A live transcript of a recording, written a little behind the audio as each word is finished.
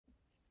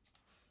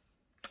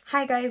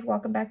Hi guys,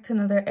 welcome back to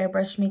another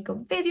airbrush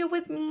makeup video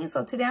with me.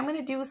 So today I'm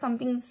going to do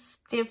something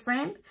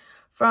different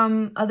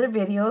from other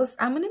videos.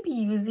 I'm going to be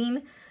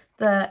using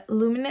the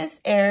Luminess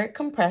air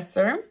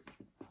compressor.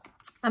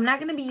 I'm not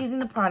going to be using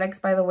the products,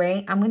 by the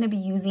way. I'm going to be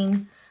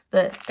using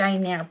the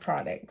Dinair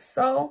products.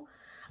 So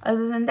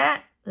other than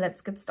that,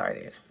 let's get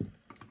started.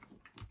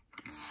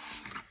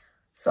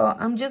 So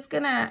I'm just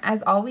going to,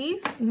 as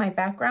always, my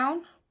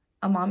background,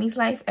 a mommy's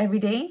life every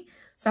day.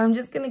 So I'm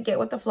just going to get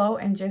with the flow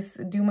and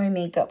just do my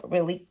makeup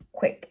really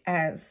quick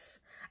as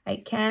I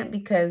can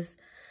because,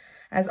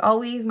 as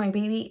always, my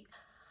baby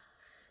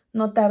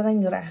no tarda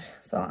en llorar.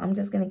 So I'm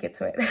just going to get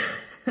to it.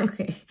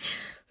 Okay.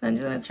 So I'm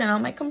just going to turn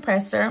on my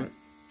compressor.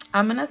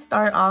 I'm going to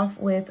start off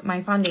with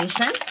my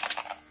foundation.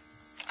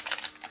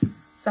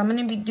 So I'm going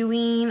to be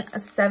doing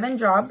 7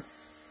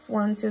 drops.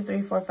 1, 2,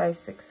 3, 4, 5,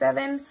 6,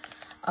 7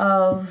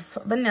 of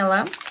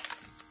vanilla.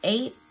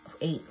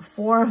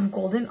 4 of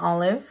golden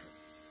olive.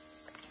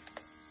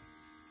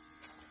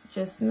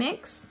 Just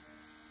mix.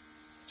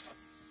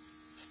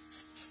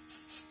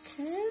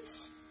 Okay.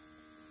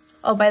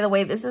 Oh, by the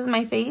way, this is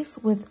my face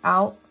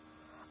without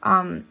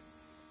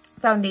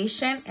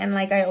foundation. And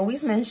like I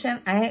always mention,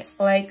 I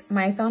like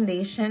my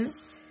foundation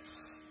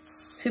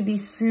to be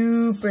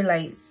super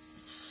light.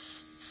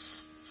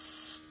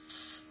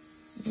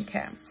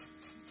 Okay.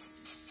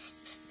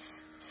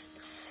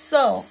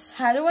 So,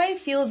 how do I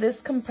feel this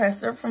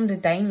compressor from the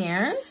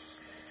Dinair?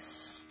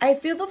 I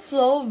feel the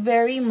flow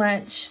very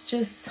much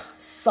just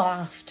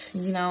soft,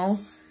 you know,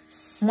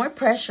 more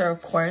pressure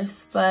of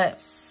course, but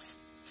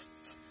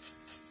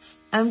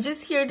I'm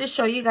just here to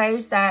show you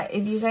guys that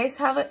if you guys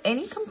have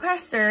any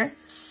compressor,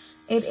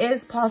 it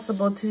is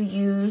possible to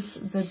use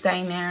the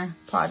Dinair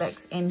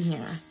products in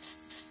here.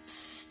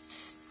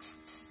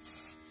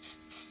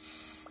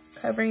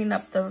 Covering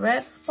up the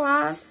red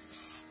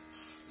spots,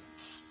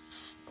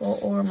 go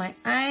over my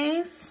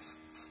eyes.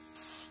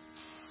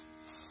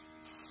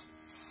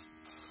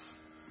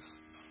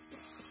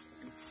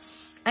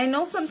 I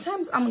know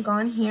sometimes I'm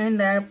gone here and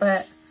there,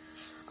 but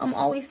I'm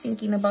always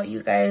thinking about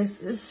you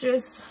guys. It's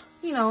just,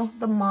 you know,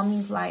 the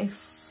mommy's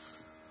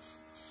life.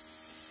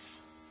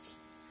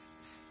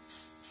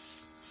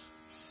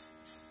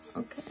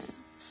 Okay.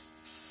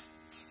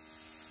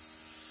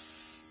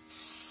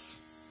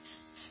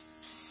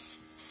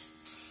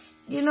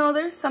 You know,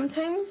 there's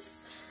sometimes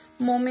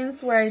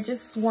moments where I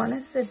just want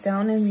to sit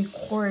down and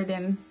record,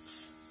 and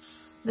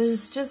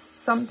there's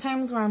just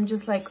sometimes where I'm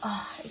just like,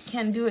 oh, I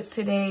can't do it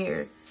today,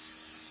 or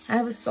I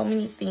have so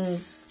many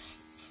things,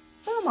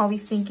 but I'm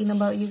always thinking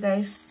about you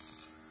guys.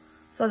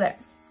 So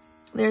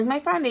there's my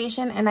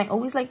foundation, and I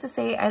always like to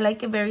say I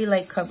like a very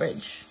light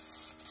coverage.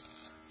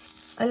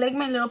 I like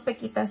my little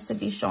pequitas to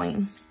be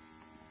showing.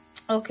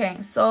 Okay,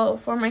 so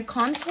for my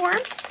contour,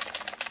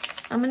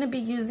 I'm going to be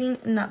using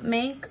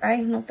nutmeg.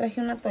 Ay, no traje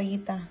una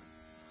toallita.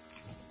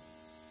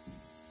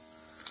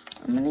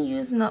 I'm going to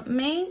use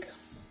nutmeg.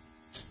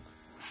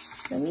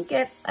 Let me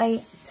get a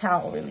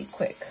towel really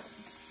quick.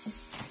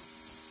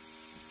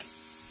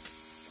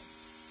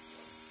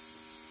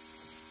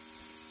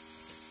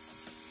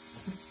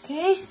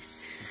 Okay,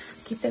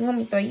 aquí tengo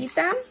mi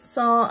toallita.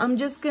 So I'm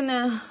just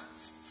gonna,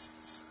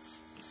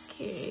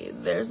 okay,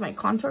 there's my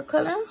contour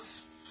color.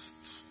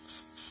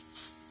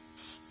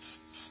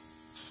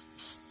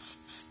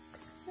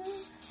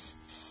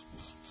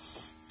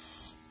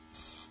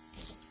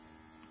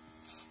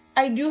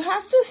 I do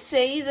have to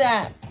say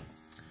that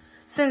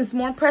since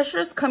more pressure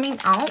is coming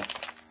out,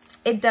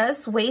 it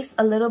does waste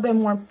a little bit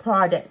more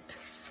product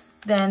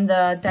than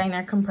the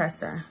Dinair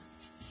compressor.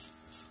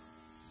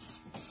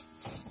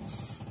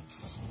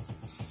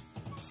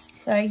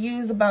 So I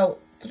use about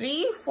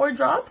 3-4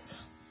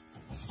 drops,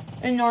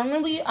 and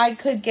normally I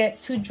could get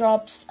 2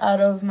 drops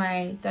out of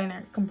my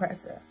Dinair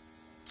compressor.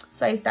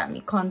 So I start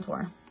me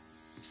contour.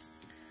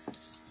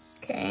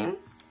 Okay.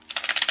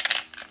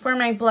 For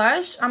my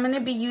blush, I'm going to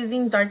be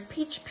using dark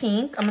peach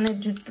pink. I'm going to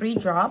do 3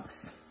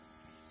 drops.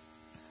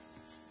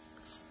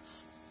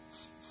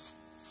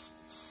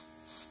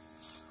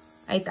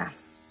 Ahí está.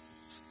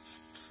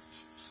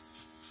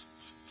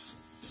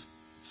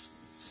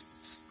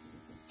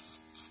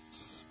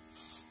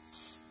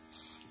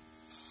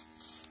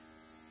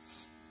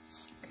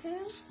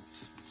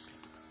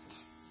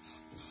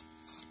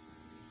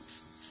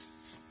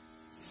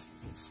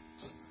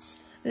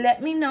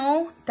 Let me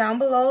know down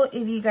below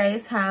if you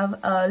guys have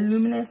a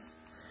Luminess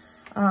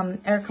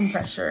air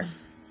compressor.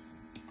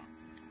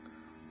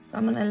 So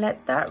I'm going to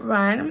let that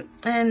run.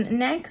 And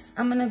next,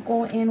 I'm going to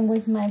go in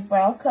with my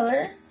brow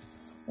color,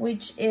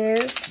 which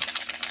is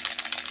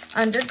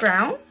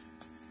Underground.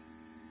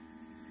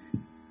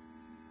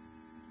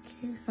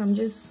 Okay, so I'm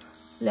just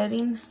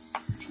letting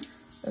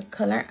the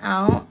color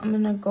out. I'm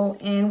going to go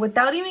in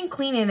without even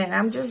cleaning it.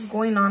 I'm just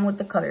going on with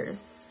the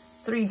colors.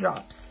 3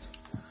 drops.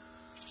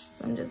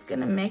 I'm just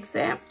gonna mix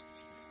it,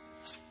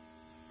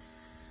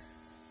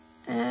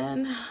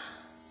 and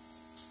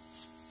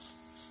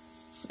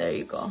there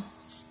you go.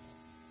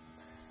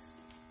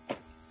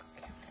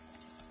 Okay.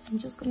 I'm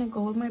just gonna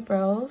go with my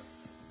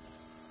brows.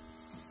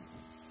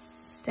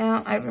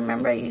 down. I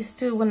remember I used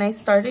to, when I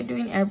started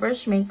doing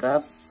airbrush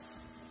makeup,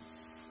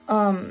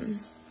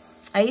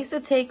 I used to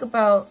take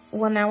about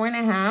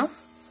 1.5 hours.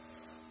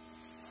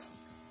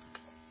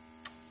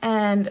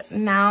 And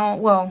now,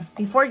 well,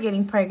 before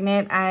getting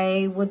pregnant,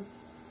 I would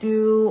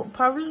do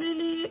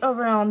probably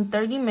around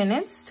 30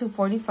 minutes to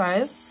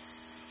 45.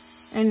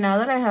 And now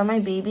that I have my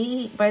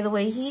baby, by the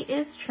way, he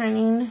is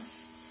turning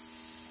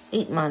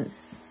 8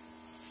 months.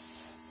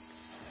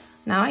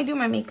 Now I do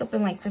my makeup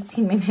in like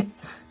 15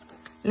 minutes.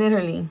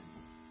 Literally.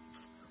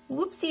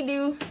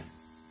 Whoopsie-doo.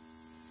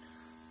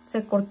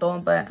 Se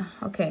cortó, but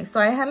okay. So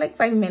I had like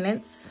 5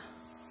 minutes.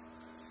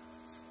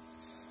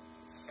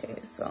 Okay,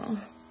 so.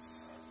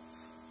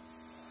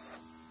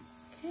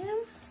 Okay.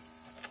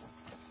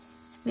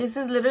 This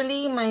is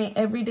literally my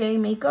everyday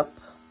makeup.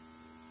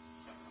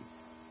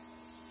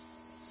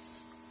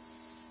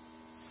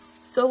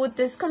 So with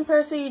this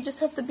compressor, you just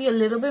have to be a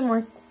little bit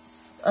more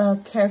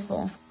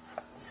careful,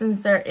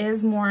 since there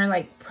is more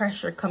like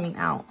pressure coming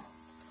out.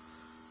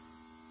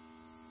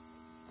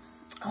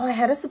 Oh, I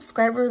had a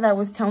subscriber that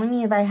was telling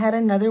me if I had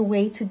another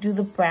way to do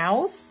the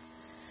brows.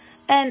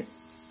 And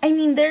I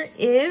mean, there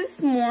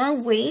is more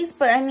ways,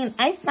 but I mean,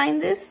 I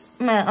find this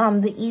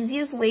the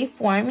easiest way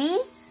for me.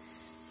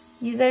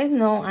 You guys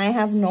know I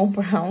have no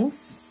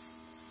brows.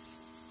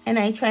 And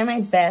I try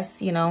my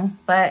best, you know,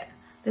 but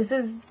this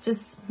is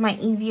just my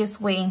easiest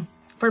way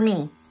for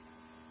me.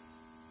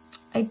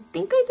 I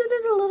think I did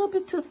it a little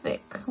bit too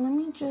thick. Let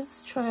me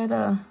just try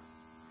to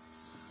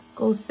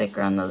go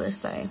thicker on the other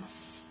side.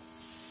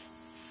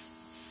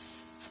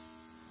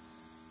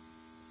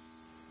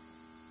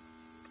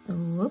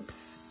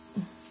 Whoops.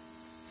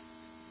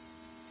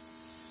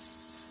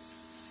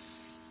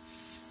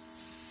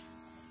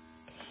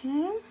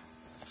 Okay.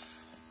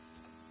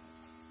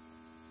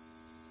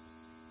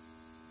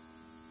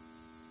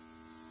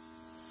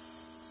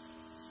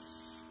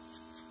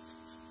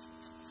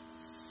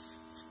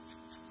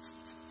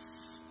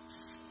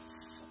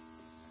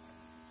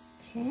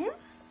 Okay.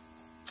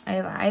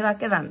 Ahí va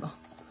quedando.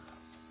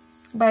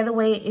 By the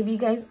way, if you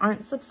guys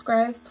aren't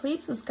subscribed,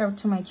 please subscribe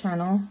to my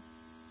channel.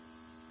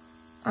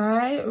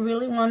 I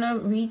really want to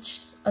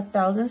reach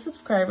 1,000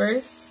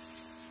 subscribers,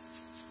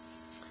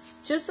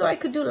 just so I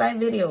could do live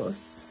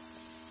videos.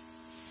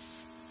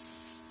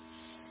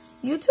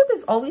 YouTube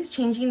is always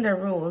changing their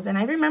rules, and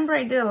I remember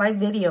I did a live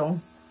video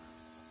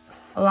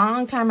a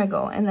long time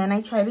ago, and then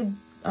I tried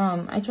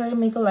to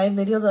make a live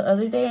video the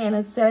other day, and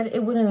it said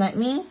it wouldn't let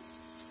me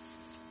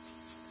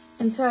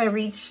until I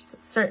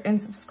reached certain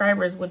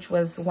subscribers, which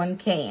was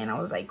 1K, and I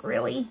was like,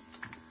 really?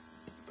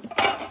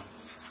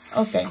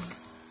 Okay,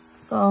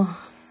 so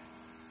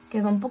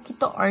quedó un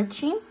poquito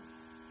archy.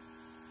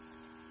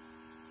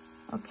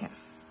 Okay.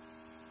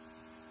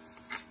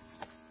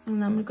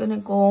 And I'm gonna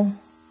go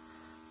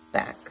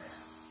back.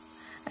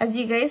 As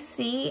you guys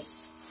see,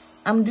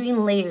 I'm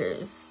doing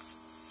layers.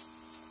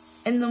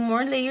 And the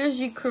more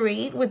layers you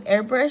create with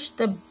airbrush,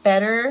 the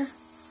better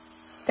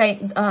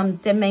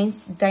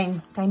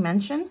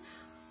dimension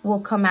will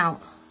come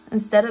out.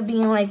 Instead of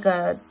being like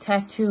a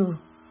tattoo.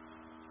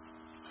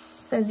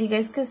 So as you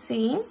guys can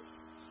see,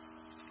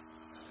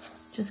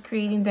 just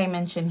creating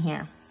dimension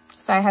here.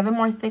 So I have it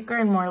more thicker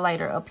and more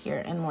lighter up here,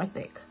 and more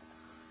thick,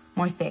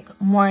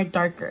 more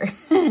darker.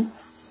 Okay.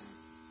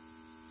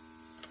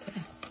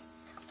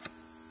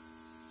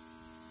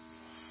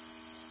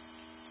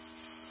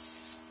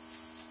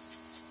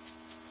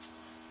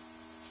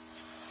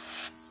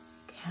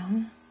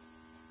 Okay.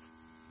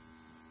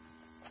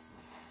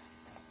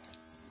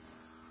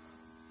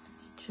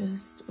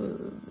 Just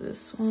do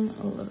this one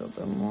a little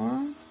bit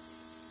more.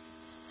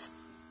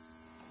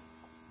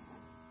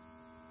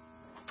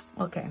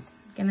 Okay,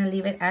 gonna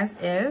leave it as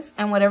is,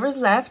 and whatever's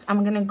left,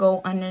 I'm gonna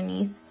go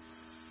underneath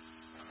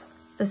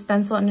the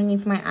stencil,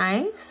 underneath my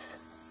eyes,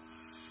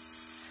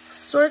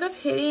 sort of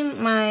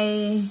hitting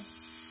my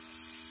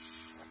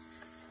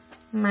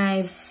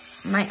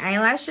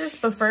eyelashes.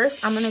 But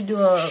first, I'm gonna do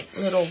a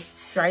little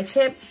dry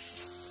tip.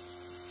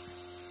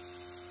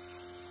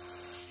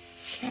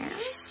 Okay.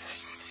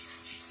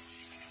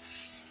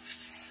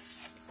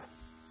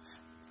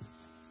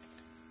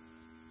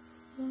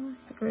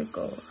 There it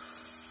goes.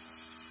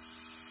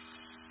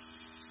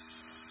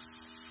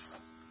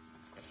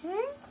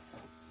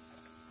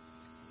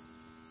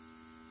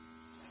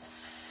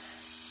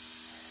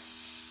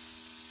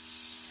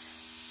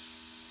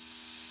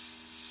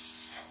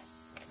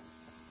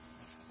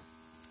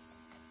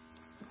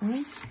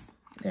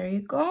 There you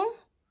go.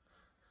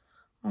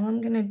 All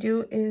I'm gonna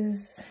do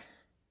is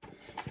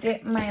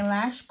get my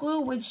lash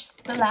glue, which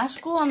the lash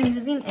glue I'm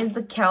using is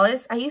the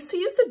Callus. I used to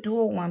use the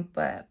dual one,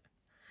 but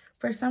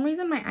for some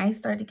reason my eyes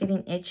started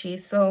getting itchy.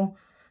 So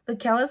the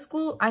Callus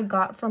glue I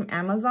got from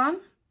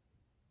Amazon.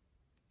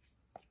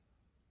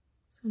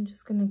 So I'm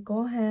just gonna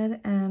go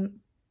ahead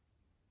and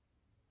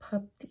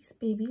pop these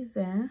babies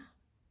there.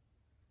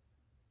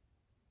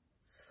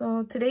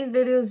 So today's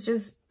video is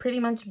just pretty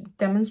much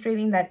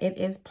demonstrating that it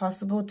is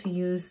possible to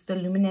use the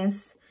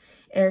Luminess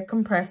air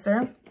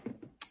compressor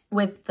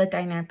with the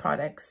Dinair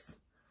products.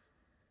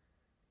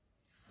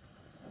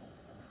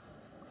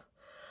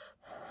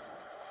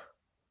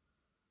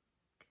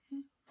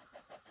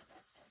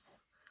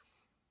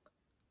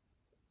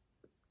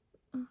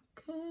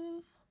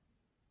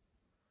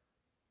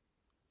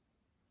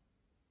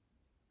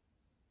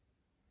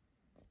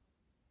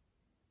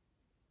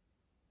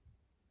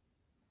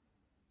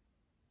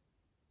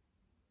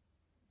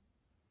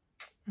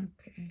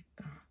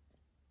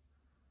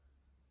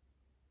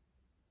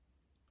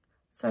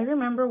 So I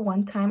remember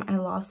one time I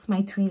lost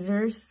my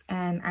tweezers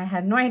and I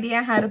had no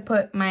idea how to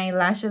put my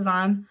lashes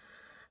on.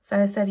 So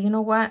I said, you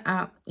know what?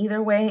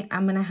 Either way,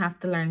 I'm going to have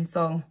to learn.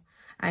 So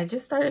I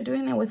just started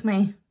doing it with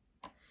mis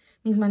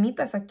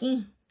manitas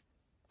aquí.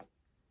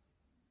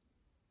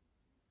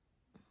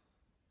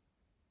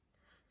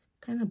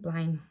 Kind of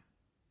blind.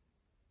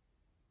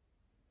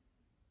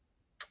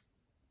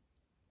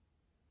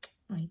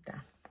 Ahí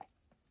está.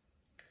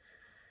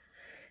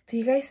 Do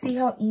you guys see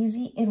how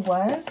easy it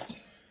was?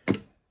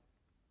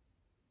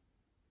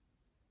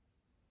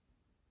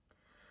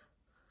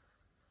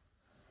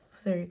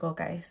 There you go,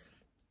 guys.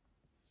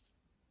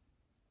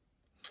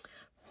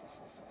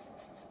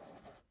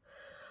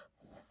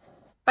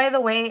 By the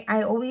way,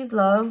 I always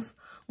love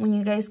when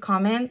you guys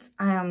comment.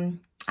 I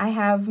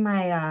have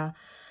my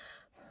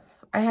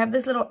I have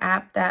this little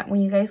app that when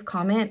you guys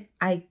comment,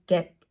 I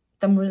get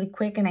them really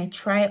quick, and I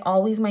try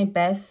always my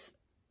best.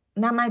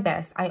 Not my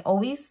best. I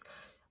always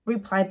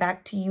reply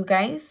back to you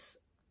guys,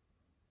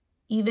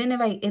 even if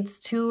it's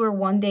 2 or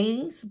 1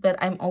 days,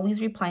 but I'm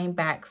always replying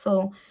back.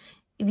 So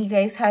if you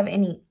guys have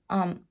any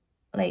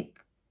like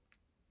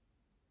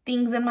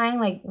things in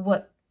mind, like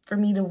what for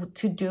me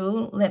to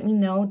do, let me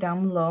know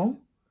down below.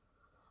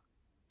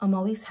 I'm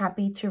always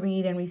happy to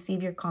read and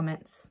receive your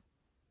comments.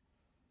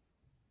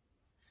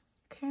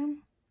 Okay.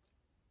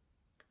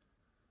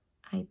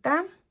 Ahí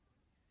está.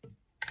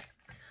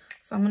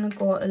 So I'm gonna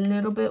go a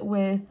little bit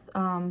with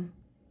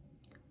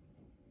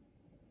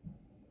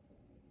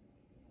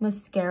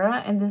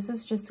mascara, and this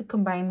is just to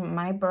combine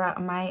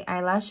my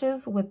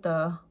eyelashes with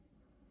the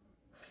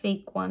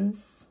fake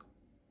ones.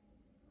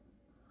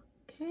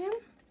 Okay.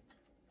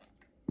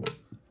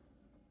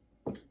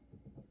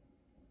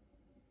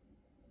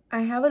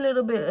 I have a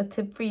little bit of a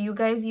tip for you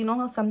guys. You know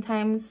how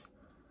sometimes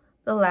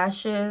the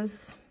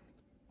lashes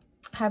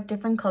have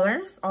different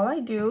colors? All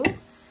I do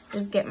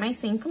is get my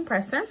same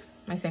compressor,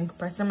 my same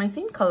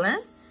color,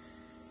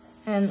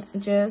 and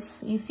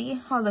just, you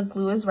see how the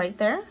glue is right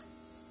there?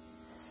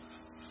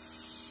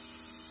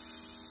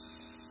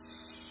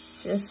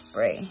 Just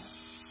spray.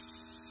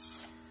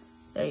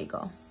 There you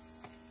go.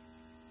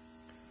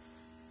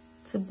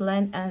 To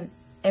blend and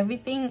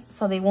everything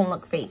so they won't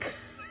look fake.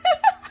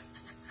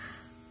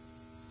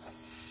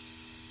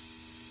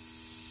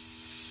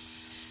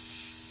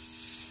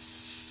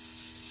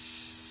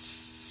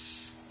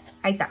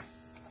 Ahí está.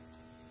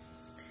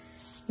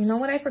 You know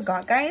what I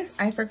forgot, guys?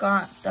 I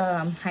forgot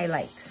the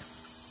highlight.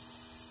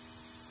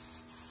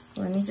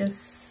 Let me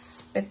just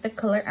spit the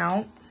color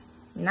out.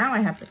 Now I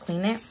have to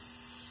clean it.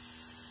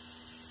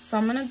 So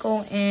I'm going to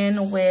go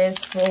in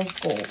with rose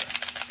gold.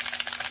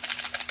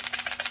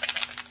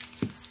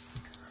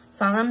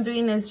 So all I'm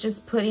doing is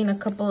just putting a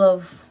couple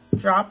of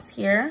drops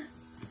here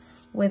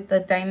with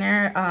the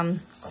Dinair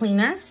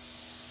cleaner.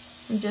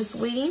 I'm just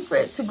waiting for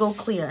it to go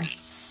clear.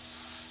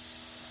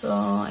 So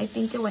I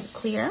think it went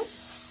clear.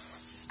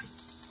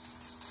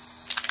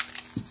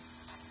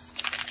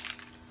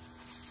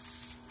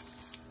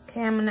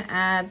 Okay, I'm gonna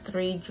add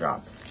 3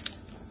 drops.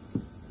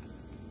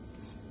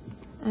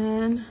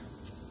 And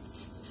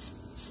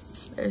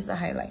there's the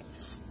highlight.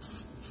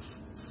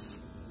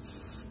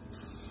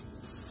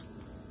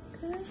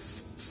 Okay.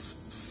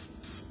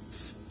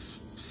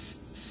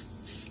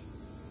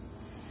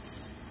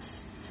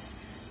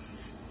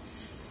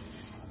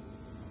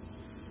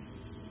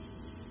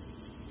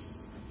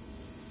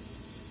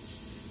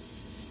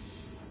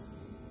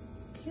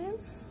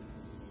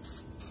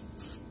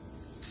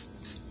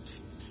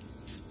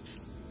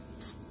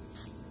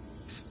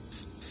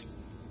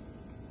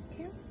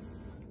 Okay.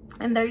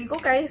 And there you go,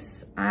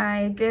 guys.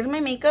 I did my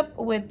makeup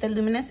with the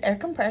Luminess air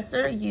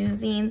compressor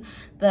using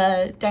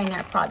the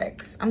Dinair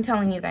products. I'm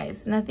telling you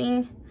guys,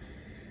 nothing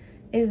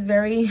is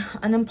very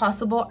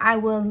impossible. I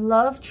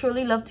would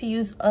truly love to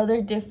use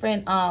other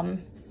different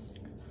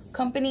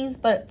companies,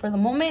 but for the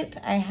moment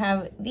I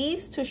have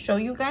these to show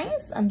you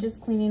guys. I'm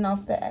just cleaning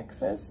off the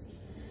excess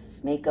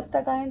makeup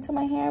that got into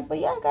my hair. But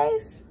yeah,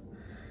 guys,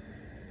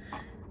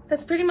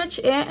 that's pretty much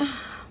it.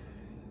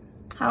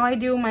 How I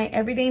do my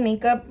everyday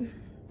makeup.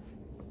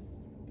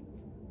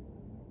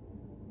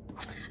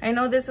 I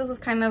know this was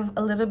kind of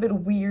a little bit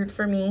weird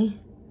for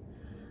me.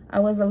 I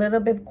was a little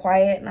bit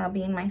quiet, not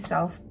being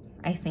myself,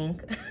 I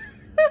think.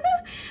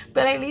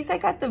 But at least I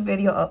got the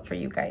video up for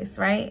you guys,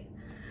 right?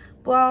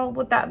 Well,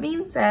 with that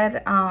being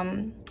said,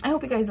 I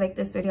hope you guys liked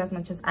this video as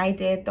much as I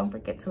did. Don't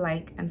forget to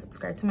like and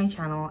subscribe to my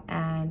channel,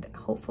 and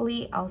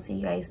hopefully I'll see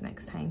you guys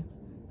next time.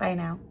 Bye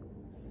now.